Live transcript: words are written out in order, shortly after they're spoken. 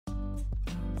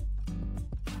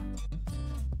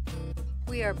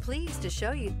We are pleased to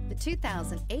show you the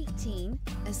 2018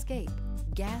 Escape.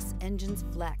 Gas engines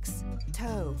flex,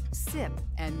 tow, sip,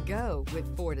 and go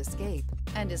with Ford Escape,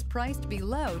 and is priced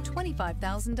below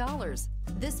 $25,000.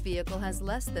 This vehicle has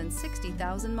less than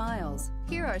 60,000 miles.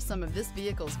 Here are some of this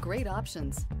vehicle's great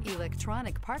options: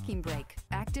 electronic parking brake,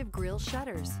 active grille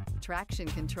shutters, traction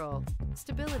control,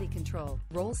 stability control,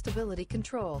 roll stability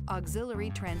control,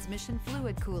 auxiliary transmission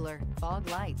fluid cooler, fog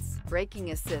lights,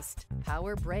 braking assist,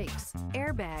 power brakes,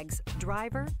 airbags,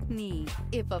 driver, knee.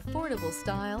 If affordable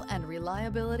style and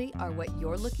reliability are what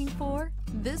you're looking for,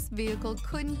 this vehicle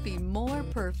couldn't be more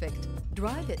perfect.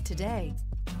 Drive it today.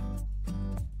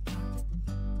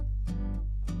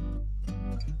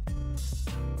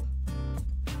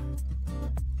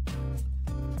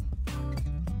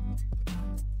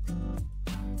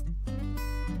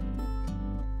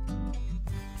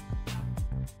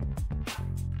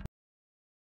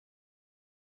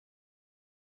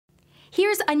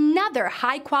 Here's another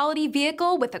high-quality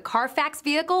vehicle with a Carfax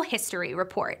Vehicle History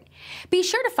Report. Be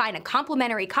sure to find a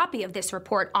complimentary copy of this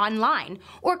report online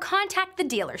or contact the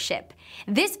dealership.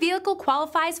 This vehicle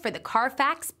qualifies for the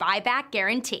Carfax Buyback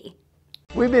Guarantee.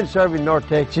 We've been serving North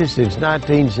Texas since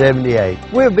 1978.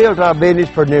 We've built our business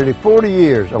for nearly 40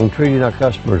 years on treating our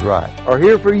customers right. Are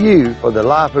here for you for the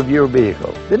life of your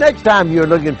vehicle. The next time you're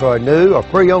looking for a new or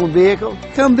pre-owned vehicle,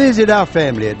 come visit our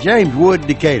family at James Wood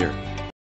Decatur.